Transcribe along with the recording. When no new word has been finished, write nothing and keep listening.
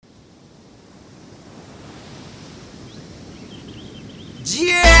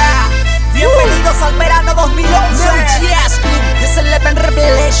Yeah, bienvenidos al verano 2011. Yazcklin, es el Leven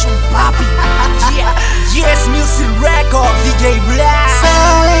Revelation, papi. Yeah, Yes Music Record, DJ Black.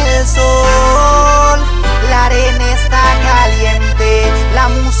 Sale el sol, la arena está caliente, la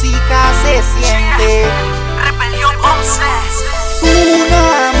música se siente. Rebelión 11. Un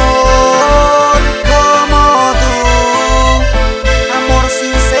amor como tú, amor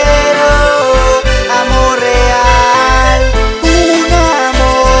sincero, amor real. Un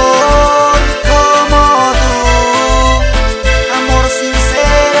amor como tú, amor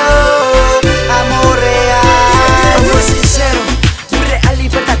sincero, amor real. Amor sincero, muy real y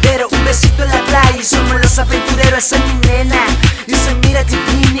verdadero. Un besito en la playa y somos los aventureros. Esa es mi nena y se mira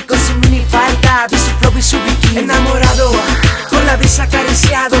divina con su minifalda, vi su flow y su bikini. Enamorado, con la brisa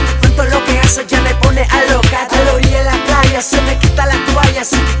acariciado, te cuento lo que hace, ya me pone a loca. A la orilla de la playa se me quita la toalla,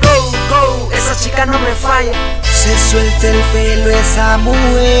 así que go, go, esa chica no me falla. Se suelta el pelo esa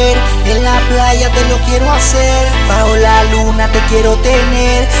mujer, en la playa te lo quiero hacer, bajo la luna te quiero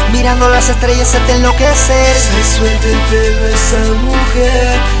tener, mirando las estrellas hacerte enloquecer. Se suelta el pelo esa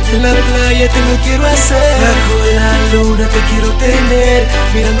mujer, en la playa te lo quiero hacer, bajo la luna te quiero tener,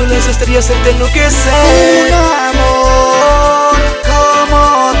 mirando las estrellas hacerte enloquecer. Un amor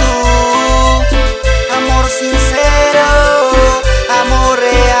como tú, amor sincero, amor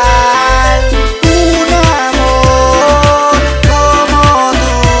real. Un amor como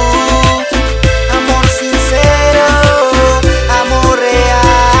tú, amor sincero, amor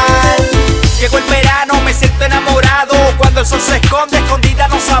real. Llegó el verano, me siento enamorado. Cuando el sol se esconde, escondida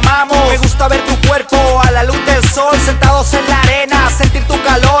nos amamos. Me gusta ver tu cuerpo a la luz del sol, sentados en la arena, sentir tu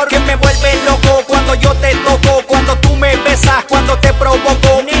calor que me vuelve loco cuando yo te toco, cuando tú me besas, cuando te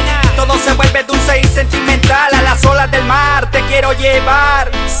provoco. Nena, todo se vuelve dulce y sentimental. A las olas del mar te quiero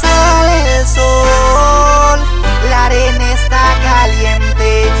llevar. Sale el sol, la arena está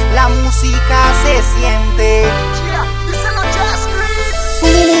caliente, la música se siente.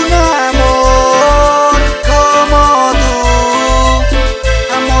 Un amor como tú,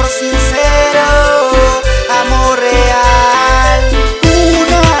 amor sincero, amor real. Un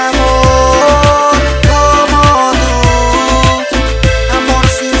amor como tú, amor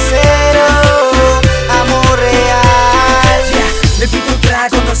sincero, amor real. Le pido un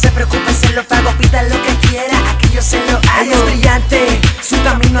trago, no se preocupe, se lo pago, pida lo que quiera, aquí yo se lo hago. Ella es brillante, su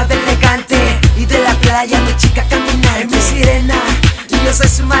camino es elegante, y de la playa mi chica camina, es mi sirena, y yo soy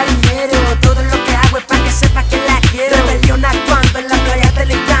su marido.